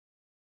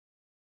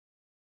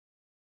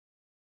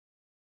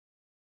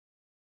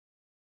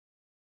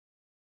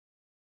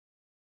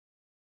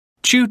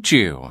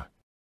Choo-choo.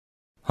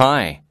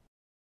 Hi.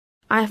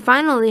 I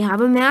finally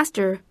have a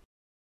master.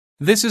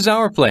 This is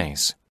our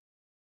place.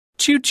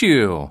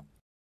 Choo-choo.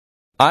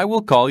 I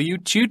will call you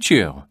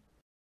Choo-choo.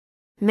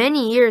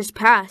 Many years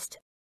passed.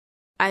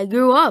 I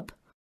grew up.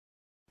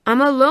 I'm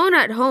alone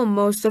at home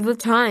most of the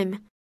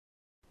time.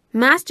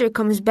 Master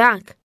comes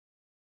back.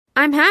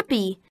 I'm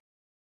happy.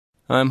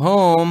 I'm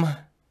home.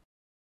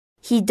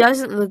 He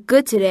doesn't look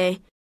good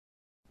today.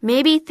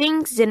 Maybe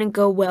things didn't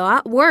go well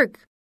at work.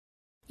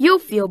 You'll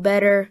feel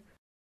better.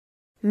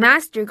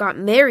 Master got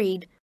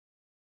married.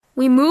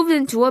 We moved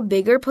into a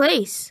bigger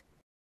place.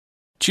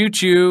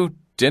 Choo-choo,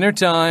 dinner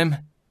time.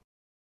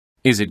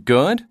 Is it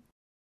good?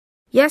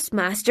 Yes,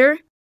 Master.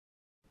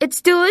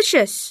 It's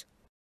delicious.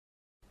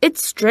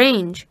 It's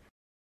strange.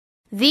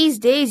 These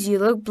days you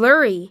look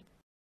blurry.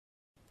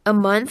 A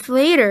month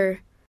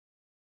later.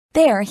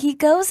 There he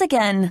goes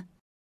again.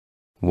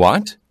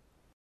 What?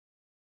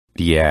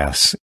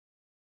 Yes.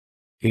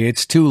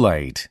 It's too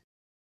late.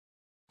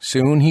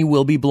 Soon he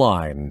will be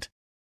blind.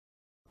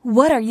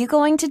 What are you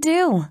going to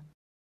do?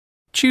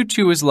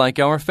 Choo-choo is like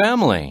our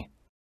family.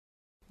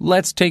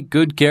 Let's take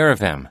good care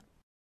of him.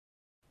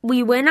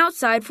 We went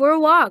outside for a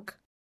walk.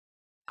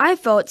 I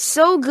felt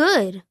so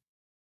good.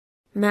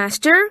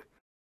 Master?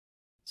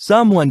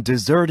 Someone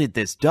deserted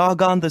this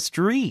dog on the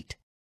street.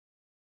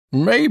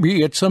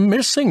 Maybe it's a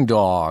missing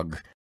dog.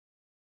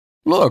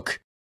 Look,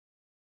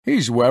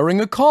 he's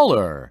wearing a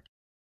collar.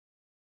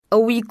 A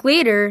week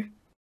later.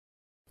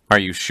 Are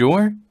you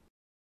sure?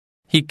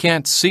 He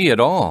can't see at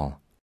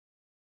all.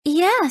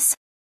 Yes,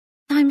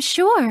 I'm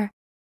sure.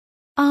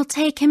 I'll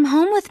take him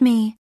home with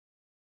me.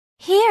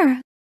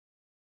 Here,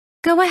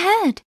 go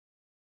ahead.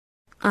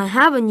 I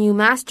have a new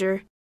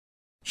master.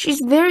 She's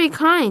very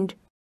kind.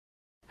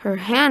 Her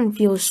hand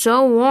feels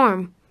so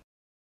warm.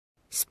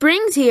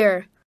 Spring's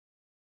here.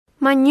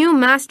 My new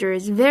master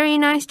is very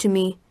nice to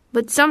me,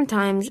 but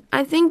sometimes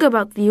I think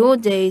about the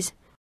old days.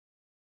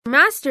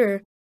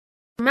 Master!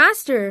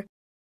 Master!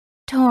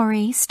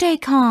 Tori, stay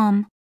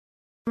calm.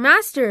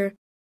 Master!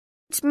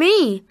 It's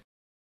me!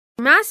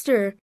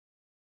 Master!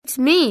 It's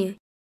me!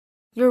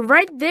 You're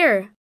right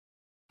there.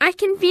 I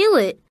can feel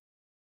it.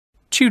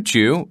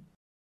 Choo-choo,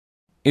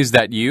 is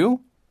that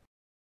you?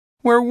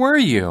 Where were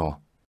you?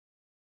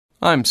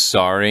 I'm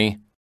sorry.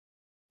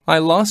 I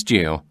lost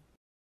you.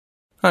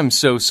 I'm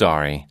so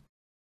sorry.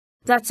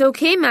 That's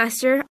okay,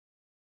 Master.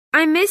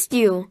 I missed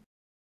you.